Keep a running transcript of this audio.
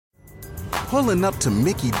Pulling up to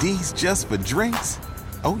Mickey D's just for drinks?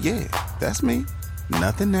 Oh yeah, that's me.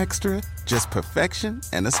 Nothing extra, just perfection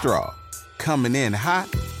and a straw. Coming in hot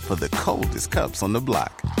for the coldest cups on the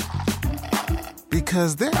block.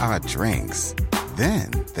 Because there are drinks.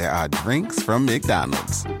 Then there are drinks from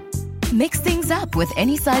McDonald's. Mix things up with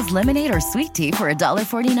any size lemonade or sweet tea for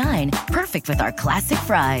 $1.49. Perfect with our classic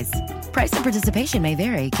fries. Price and participation may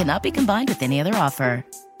vary. Cannot be combined with any other offer.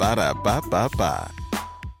 Ba-da-ba-ba-ba.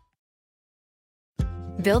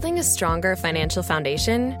 Building a stronger financial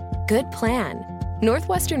foundation? Good plan.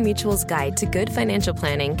 Northwestern Mutual's Guide to Good Financial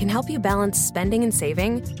Planning can help you balance spending and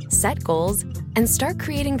saving, set goals, and start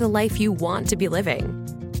creating the life you want to be living.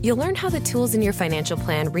 You'll learn how the tools in your financial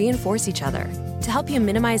plan reinforce each other to help you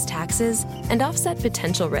minimize taxes and offset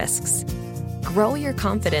potential risks. Grow your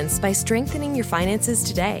confidence by strengthening your finances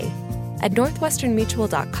today at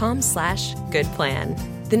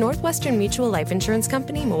northwesternmutual.com/goodplan. The Northwestern Mutual Life Insurance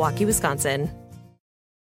Company, Milwaukee, Wisconsin.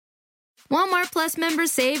 Walmart Plus members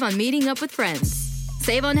save on meeting up with friends.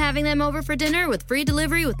 Save on having them over for dinner with free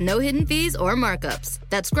delivery with no hidden fees or markups.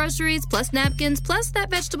 That's groceries, plus napkins, plus that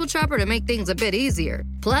vegetable chopper to make things a bit easier.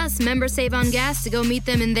 Plus, members save on gas to go meet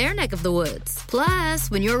them in their neck of the woods. Plus,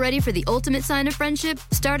 when you're ready for the ultimate sign of friendship,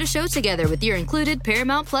 start a show together with your included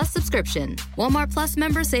Paramount Plus subscription. Walmart Plus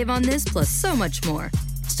members save on this plus so much more.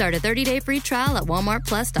 Start a 30-day free trial at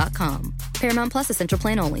walmartplus.com. Paramount Plus Essential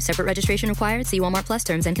Plan only. Separate registration required. See Walmart Plus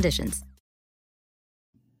terms and conditions.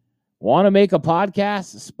 Want to make a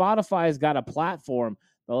podcast? Spotify has got a platform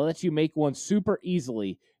that lets you make one super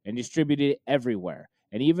easily and distribute it everywhere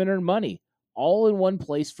and even earn money all in one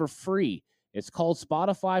place for free. It's called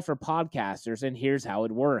Spotify for Podcasters, and here's how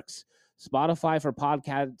it works. Spotify for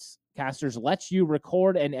Podcasters lets you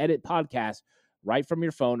record and edit podcasts right from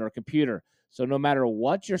your phone or computer. So no matter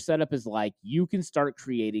what your setup is like, you can start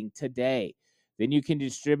creating today. Then you can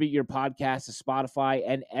distribute your podcast to Spotify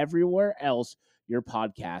and everywhere else your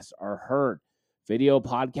podcasts are heard. Video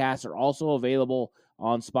podcasts are also available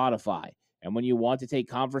on Spotify. And when you want to take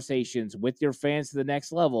conversations with your fans to the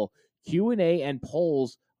next level, Q&A and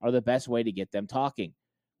polls are the best way to get them talking.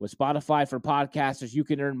 With Spotify for Podcasters, you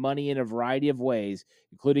can earn money in a variety of ways,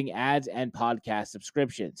 including ads and podcast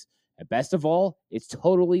subscriptions. And best of all, it's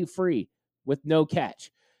totally free with no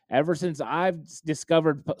catch. Ever since I've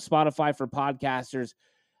discovered Spotify for Podcasters,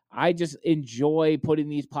 I just enjoy putting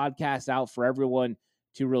these podcasts out for everyone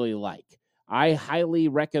to really like. I highly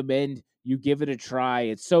recommend you give it a try.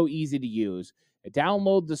 It's so easy to use.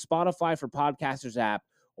 Download the Spotify for Podcasters app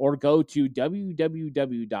or go to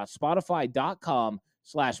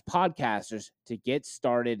www.spotify.com/podcasters to get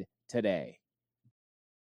started today.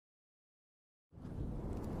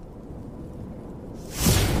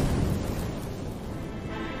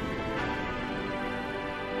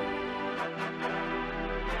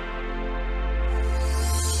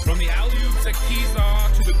 From the alley-oops at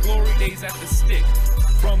Kezar to the glory days at the stick.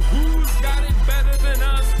 From who's got it better than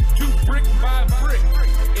us to brick by brick.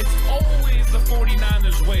 It's always the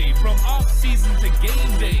 49ers way. From off-season to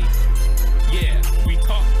game day. Yeah, we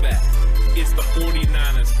talk that. It's the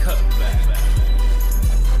 49ers cutback.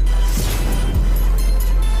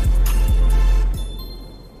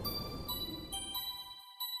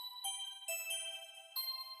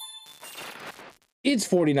 It's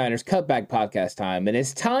 49ers Cutback Podcast time, and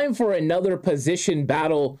it's time for another position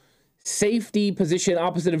battle. Safety position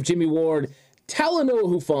opposite of Jimmy Ward, Talanoa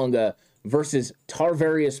Hufanga versus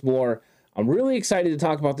Tarvarius Moore. I'm really excited to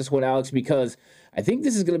talk about this one, Alex, because I think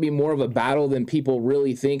this is going to be more of a battle than people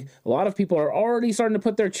really think. A lot of people are already starting to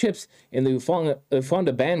put their chips in the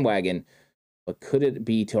Hufanga bandwagon, but could it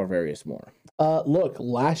be Tarvarius Moore? Look,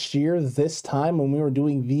 last year, this time, when we were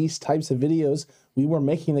doing these types of videos, we were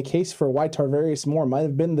making the case for why Tarvarius Moore might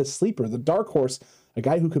have been the sleeper, the dark horse, a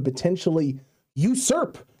guy who could potentially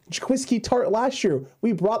usurp Jaquiski Tartt last year.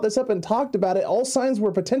 We brought this up and talked about it. All signs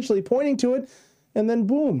were potentially pointing to it, and then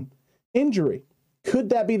boom, injury. Could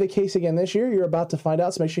that be the case again this year? You're about to find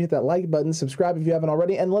out, so make sure you hit that like button, subscribe if you haven't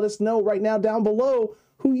already, and let us know right now down below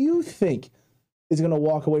who you think is going to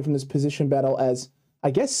walk away from this position battle as,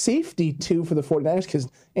 I guess, safety two for the 49ers, because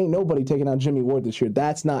ain't nobody taking out Jimmy Ward this year.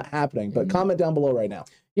 That's not happening. But comment down below right now.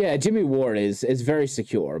 Yeah, Jimmy Ward is very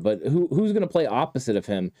secure, but who's going to play opposite of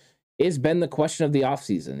him has been the question of the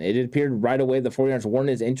offseason. It appeared right away the 49ers weren't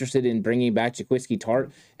as interested in bringing back Jaquiski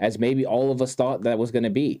Tartt as maybe all of us thought that was going to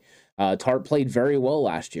be. Tartt played very well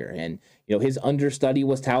last year, and his understudy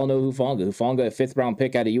was Talanoa Hufanga. Hufanga, a fifth-round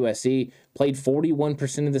pick out of USC, played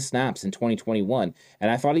 41% of the snaps in 2021, and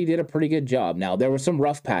I thought he did a pretty good job. Now, there were some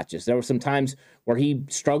rough patches. There were some times where he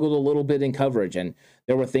struggled a little bit in coverage, and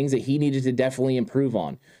there were things that he needed to definitely improve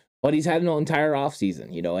on. But he's had an entire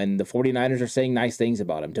offseason, and the 49ers are saying nice things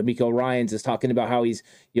about him. D'Amico Ryans is talking about how he's,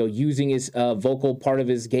 using his vocal part of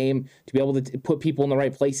his game to be able to put people in the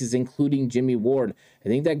right places, including Jimmy Ward. I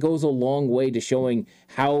think that goes a long way to showing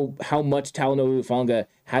how much Talanoa Hufanga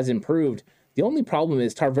has improved. The only problem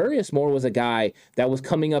is Tarvarius Moore was a guy that was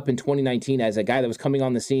coming up in 2019 as a guy that was coming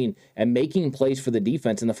on the scene and making plays for the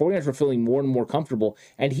defense, and the 49ers were feeling more and more comfortable,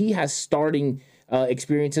 and he has starting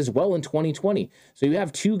experience as well in 2020. So you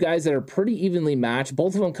have two guys that are pretty evenly matched.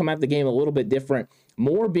 Both of them come at the game a little bit different.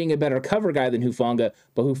 Moore being a better cover guy than Hufanga,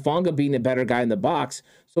 but Hufanga being a better guy in the box.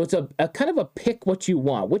 So it's a kind of a pick what you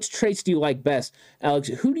want. Which traits do you like best? Alex,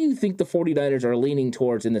 who do you think the 49ers are leaning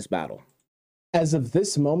towards in this battle? As of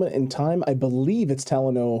this moment in time, I believe it's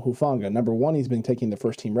Talanoa Hufanga. Number one, he's been taking the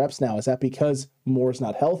first team reps now. Is that because Moore's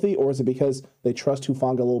not healthy, or is it because they trust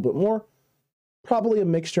Hufanga a little bit more? Probably a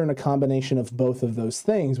mixture and a combination of both of those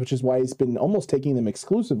things, which is why he's been almost taking them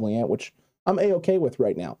exclusively, which I'm A-okay with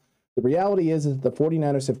right now. The reality is that the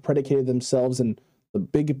 49ers have predicated themselves, and the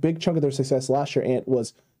big chunk of their success last year,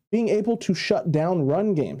 was being able to shut down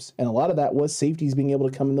run games. And a lot of that was safeties being able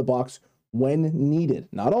to come in the box when needed.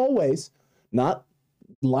 Not always, not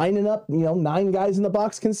lining up, 9 guys in the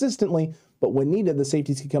box consistently, but when needed, the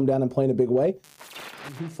safeties could come down and play in a big way.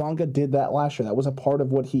 And Hufanga did that last year. That was a part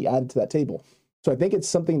of what he added to that table. So I think it's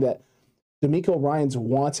something that D'Amico Ryans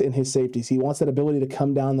wants in his safeties. He wants that ability to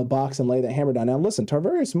come down the box and lay that hammer down. Now, listen,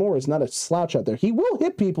 Tarvarius Moore is not a slouch out there. He will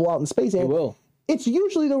hit people out in space. He will. It's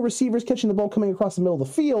usually the receivers catching the ball coming across the middle of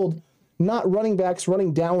the field, not running backs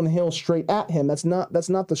running downhill straight at him. That's not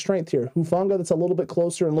the strength here. Hufanga, that's a little bit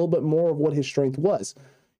closer and a little bit more of what his strength was.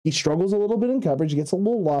 He struggles a little bit in coverage, gets a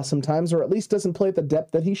little lost sometimes, or at least doesn't play at the depth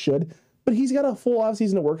that he should. But he's got a full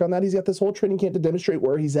offseason to work on that. He's got this whole training camp to demonstrate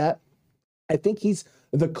where he's at. I think he's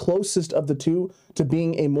the closest of the two to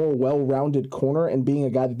being a more well-rounded corner and being a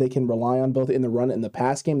guy that they can rely on both in the run and the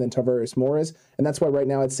pass game than Tarvarius Moore is. And that's why right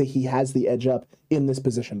now I'd say he has the edge up in this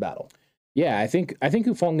position battle. Yeah, I think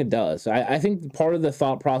Hufanga does. I think part of the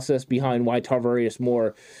thought process behind why Tarvarius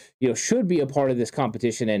Moore, should be a part of this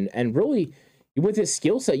competition and really with his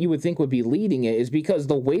skill set you would think would be leading it is because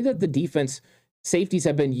the way that the defense safeties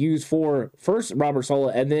have been used for first Robert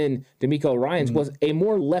Saleh and then D'Amico Ryans was a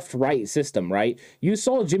more left-right system, right? You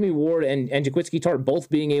saw Jimmy Ward and Jaquiski Tartt both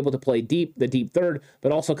being able to play deep, the deep third,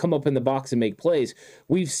 but also come up in the box and make plays.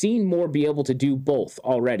 We've seen Moore be able to do both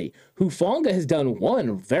already. Hufanga has done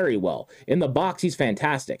one very well. In the box, he's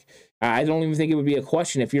fantastic. I don't even think it would be a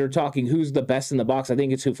question if you're talking who's the best in the box. I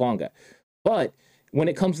think it's Hufanga. But when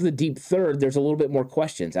it comes to the deep third, there's a little bit more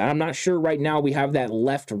questions. And I'm not sure right now we have that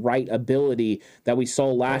left-right ability that we saw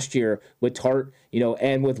last year with Tartt,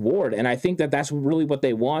 and with Ward. And I think that that's really what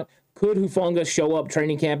they want. Could Hufanga show up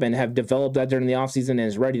training camp and have developed that during the offseason and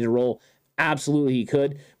is ready to roll? Absolutely he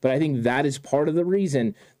could. But I think that is part of the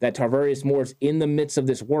reason that Tarvarius Moore is in the midst of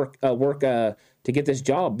this work to get this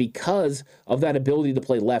job because of that ability to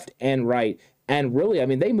play left and right. And really,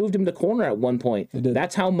 they moved him to corner at one point.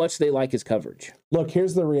 That's how much they like his coverage. Look,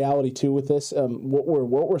 here's the reality too with this. What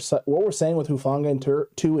we're saying with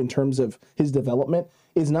Hufanga in terms of his development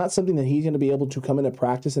is not something that he's going to be able to come into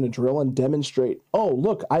practice in a drill and demonstrate. Oh,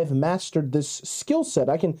 look, I've mastered this skill set.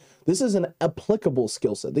 This is an applicable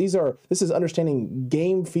skill set. This is understanding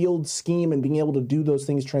game, field, scheme, and being able to do those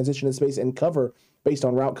things, transition in space, and cover based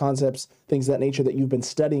on route concepts, things of that nature that you've been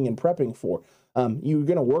studying and prepping for. You're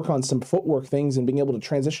going to work on some footwork things and being able to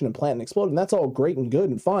transition and plant and explode, and that's all great and good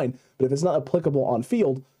and fine, but if it's not applicable on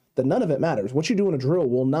field, then none of it matters. What you do in a drill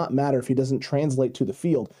will not matter if he doesn't translate to the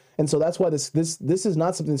field. And so that's why this is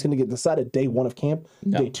not something that's going to get decided day 1 of camp,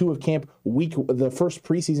 day 2 of camp, the first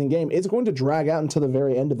preseason game. It's going to drag out until the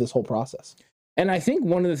very end of this whole process. And I think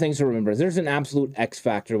one of the things to remember is there's an absolute X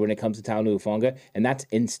factor when it comes to Talanoa Hufanga, and that's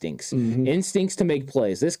instincts. Mm-hmm. Instincts to make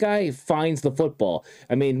plays. This guy finds the football.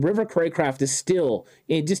 River Craycraft is still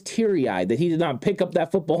just teary-eyed that he did not pick up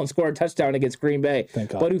that football and score a touchdown against Green Bay.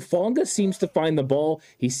 Thank God. But Hufanga seems to find the ball.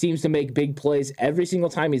 He seems to make big plays. Every single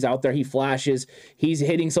time he's out there, he flashes. He's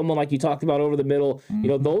hitting someone like you talked about over the middle.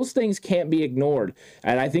 Mm-hmm. Those things can't be ignored.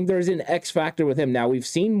 And I think there's an X factor with him. Now, we've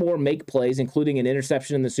seen Moore make plays, including an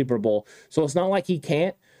interception in the Super Bowl. So it's not like he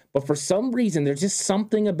can't, but for some reason, there's just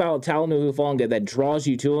something about Talanoa Hufanga that draws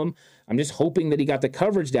you to him. I'm just hoping that he got the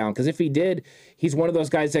coverage down, because if he did, he's one of those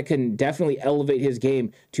guys that can definitely elevate his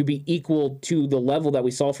game to be equal to the level that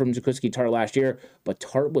we saw from Jaquiski Tartt last year. But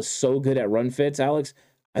Tartt was so good at run fits, Alex.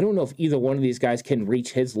 I don't know if either one of these guys can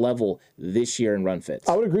reach his level this year in run fits.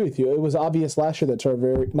 I would agree with you. It was obvious last year that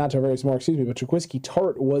Jaquiski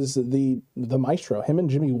Tartt was the maestro. Him and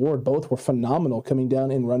Jimmy Ward both were phenomenal coming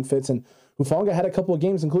down in run fits, and Hufanga had a couple of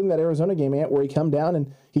games, including that Arizona game, where he come down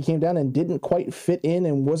and he came down and didn't quite fit in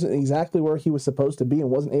and wasn't exactly where he was supposed to be and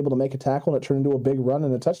wasn't able to make a tackle, and it turned into a big run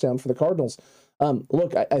and a touchdown for the Cardinals.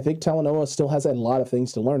 Look, I think Talanoa still has a lot of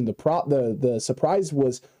things to learn. The surprise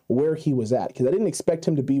was where he was at, because I didn't expect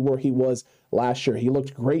him to be where he was last year. He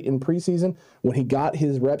looked great in preseason. When he got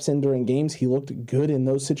his reps in during games, he looked good in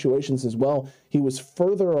those situations as well. He was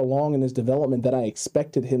further along in his development than I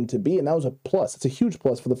expected him to be, and that was a plus. It's a huge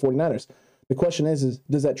plus for the 49ers. The question is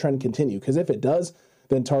does that trend continue? Because if it does,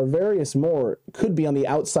 then Tarvarius Moore could be on the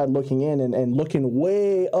outside looking in and looking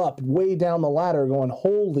way up, way down the ladder going,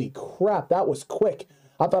 holy crap, that was quick.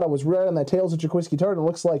 I thought I was right on the tails of Jaquiski Tartt. It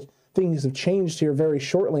looks like things have changed here very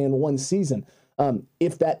shortly in one season.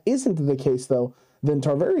 If that isn't the case, though, then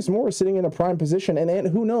Tarvarius Moore is sitting in a prime position, and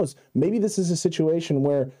who knows, maybe this is a situation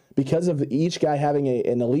where because of each guy having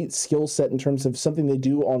an elite skill set in terms of something they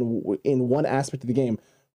do in one aspect of the game,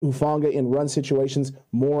 Hufanga in run situations,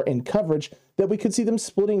 Moore in coverage, that we could see them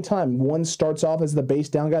splitting time. One starts off as the base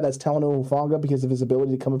down guy, that's Talanoa Hufanga because of his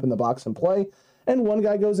ability to come up in the box and play, and one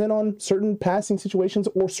guy goes in on certain passing situations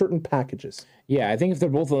or certain packages. Yeah, I think if they're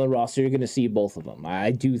both on the roster, you're going to see both of them. I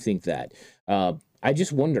do think that. I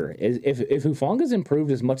just wonder if Hufanga's improved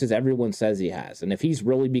as much as everyone says he has, and if he's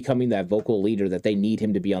really becoming that vocal leader that they need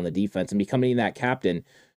him to be on the defense and becoming that captain,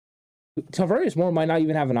 Tarvarius Moore might not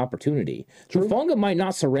even have an opportunity. Hufanga might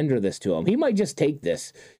not surrender this to him. He might just take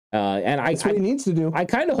this. That's what he needs to do. I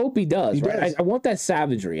kind of hope he does. Right? I want that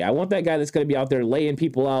savagery. I want that guy that's going to be out there laying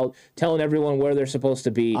people out, telling everyone where they're supposed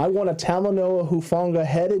to be. I want a Talanoa Hufanga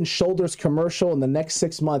head and shoulders commercial in the next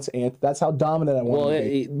 6 months, Ant. That's how dominant I want him to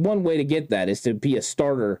be. One way to get that is to be a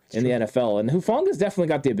starter in the NFL, and Hufanga's definitely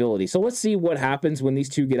got the ability. So let's see what happens when these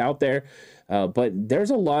two get out there. But there's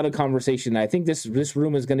a lot of conversation. I think this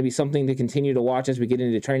room is going to be something to continue to watch as we get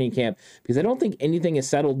into training camp, because I don't think anything is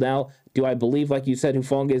settled now. Do I believe, like you said,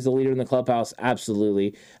 Hufanga is the leader in the clubhouse?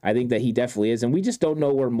 Absolutely. I think that he definitely is. And we just don't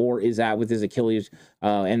know where Moore is at with his Achilles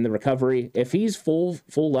and the recovery. If he's full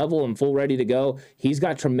level and full ready to go, he's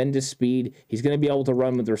got tremendous speed. He's going to be able to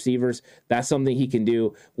run with receivers. That's something he can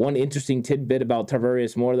do. One interesting tidbit about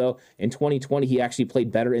Tarvarius Moore, though, in 2020, he actually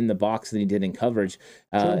played better in the box than he did in coverage.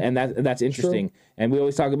 And that's interesting. True. And we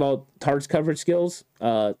always talk about Tart's coverage skills.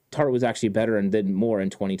 Tart was actually better and did more in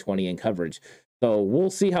 2020 in coverage. So we'll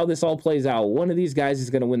see how this all plays out. One of these guys is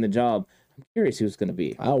going to win the job. I'm curious who it's going to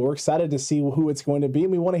be. We're excited to see who it's going to be,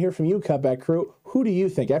 and we want to hear from you, Cutback Crew. Who do you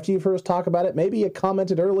think? After you've heard us talk about it, maybe you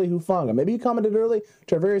commented early Hufanga. Maybe you commented early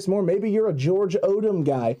Tarvarius Moore. Maybe you're a George Odom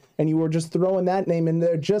guy, and you were just throwing that name in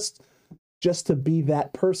there just to be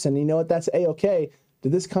that person. You know what? That's A-okay.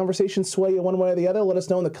 Did this conversation sway you one way or the other? Let us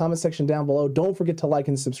know in the comment section down below. Don't forget to like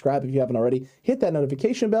and subscribe if you haven't already. Hit that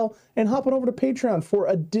notification bell and hop on over to Patreon for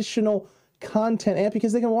additional content, and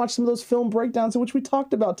because they can watch some of those film breakdowns in which we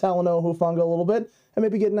talked about Talanoa Hufanga a little bit and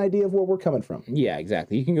maybe get an idea of where we're coming from. Yeah,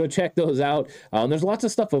 exactly. You can go check those out. There's lots of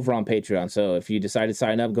stuff over on Patreon, so if you decide to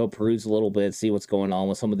sign up, go peruse a little bit, see what's going on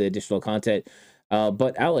with some of the additional content.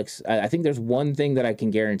 But Alex, I think there's one thing that I can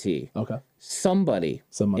guarantee. Okay. Somebody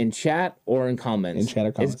in chat or in comments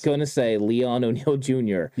is going to say Leon O'Neal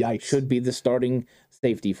Jr. Yikes. Should be the starting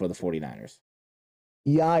safety for the 49ers.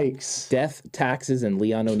 Yikes. Death, taxes, and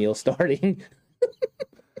Leon O'Neal starting.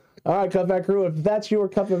 All right, Cutback Crew, if that's your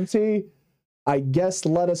cup of tea, I guess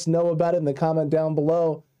let us know about it in the comment down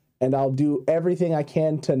below, and I'll do everything I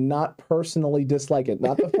can to not personally dislike it.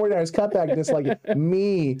 Not the 49ers Cutback dislike it,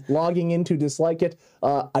 me logging in to dislike it.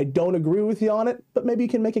 I don't agree with you on it, but maybe you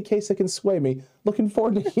can make a case that can sway me. Looking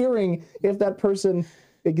forward to hearing if that person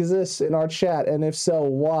exists in our chat, and if so,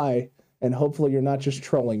 why? And hopefully you're not just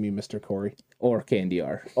trolling me, Mr. Corey. Or Candy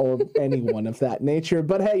R. Or anyone of that nature.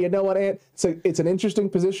 But hey, you know what, Ant? It's an interesting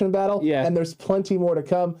position battle, and there's plenty more to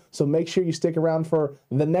come. So make sure you stick around for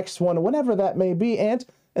the next one, whenever that may be, Ant.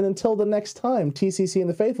 And until the next time, TCC and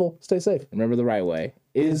the faithful, stay safe. Remember, the right way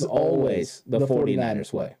is always the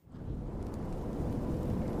 49ers way.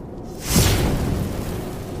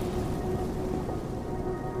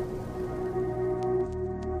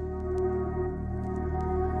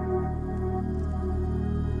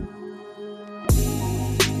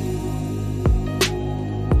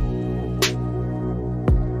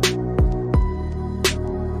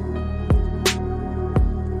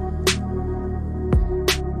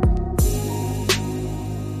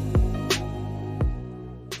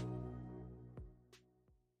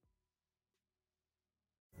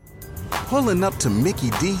 Pulling up to Mickey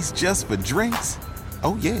D's just for drinks?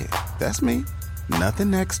 Oh yeah, that's me.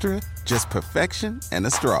 Nothing extra, just perfection and a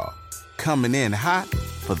straw. Coming in hot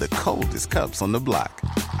for the coldest cups on the block.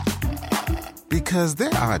 Because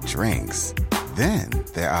there are drinks. Then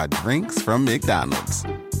there are drinks from McDonald's.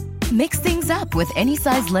 Mix things up with any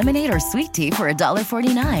size lemonade or sweet tea for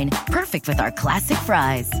 $1.49. Perfect with our classic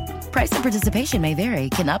fries. Price and participation may vary.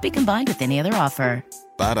 Cannot be combined with any other offer.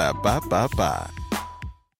 Ba-da-ba-ba-ba.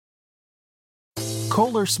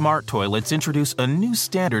 Kohler Smart Toilets introduce a new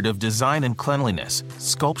standard of design and cleanliness,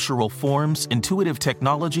 sculptural forms, intuitive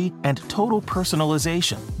technology, and total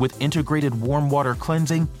personalization with integrated warm water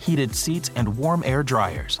cleansing, heated seats, and warm air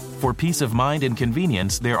dryers. For peace of mind and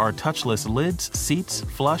convenience, there are touchless lids, seats,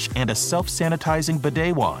 flush, and a self-sanitizing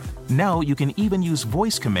bidet wand. Now you can even use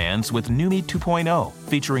voice commands with Numi 2.0,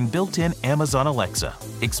 featuring built-in Amazon Alexa.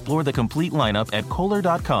 Explore the complete lineup at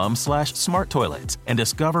kohler.com/smarttoilets and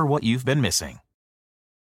discover what you've been missing.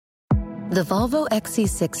 The Volvo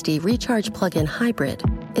XC60 Recharge Plug-in Hybrid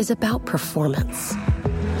is about performance.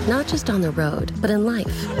 Not just on the road, but in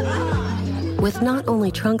life. With not only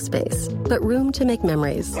trunk space, but room to make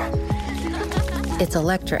memories. It's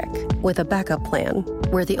electric, with a backup plan,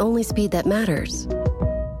 where the only speed that matters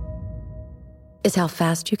is how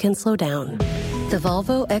fast you can slow down. The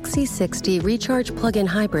Volvo XC60 Recharge Plug-in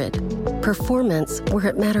Hybrid. Performance where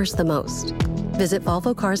it matters the most. Visit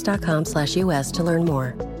volvocars.com/US to learn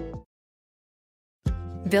more.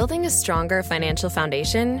 Building a stronger financial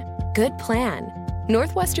foundation? Good plan.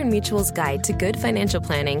 Northwestern Mutual's Guide to Good Financial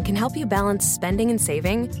Planning can help you balance spending and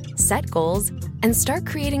saving, set goals, and start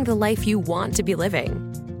creating the life you want to be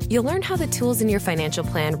living. You'll learn how the tools in your financial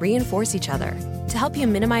plan reinforce each other to help you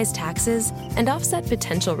minimize taxes and offset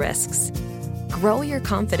potential risks. Grow your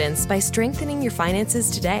confidence by strengthening your finances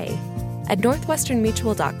today at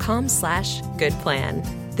northwesternmutual.com/goodplan.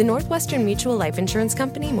 The Northwestern Mutual Life Insurance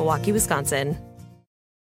Company, Milwaukee, Wisconsin.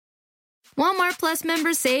 Walmart Plus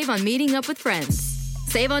members save on meeting up with friends.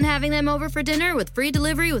 Save on having them over for dinner with free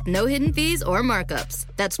delivery with no hidden fees or markups.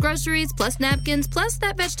 That's groceries plus napkins plus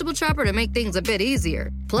that vegetable chopper to make things a bit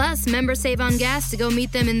easier. Plus, members save on gas to go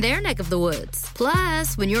meet them in their neck of the woods.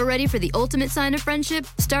 Plus, when you're ready for the ultimate sign of friendship,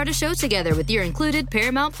 start a show together with your included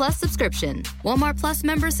Paramount Plus subscription. Walmart Plus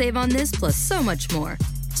members save on this plus so much more.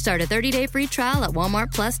 Start a 30-day free trial at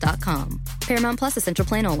walmartplus.com. Paramount Plus Essential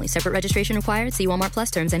Plan only. Separate registration required. See Walmart Plus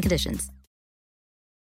terms and conditions.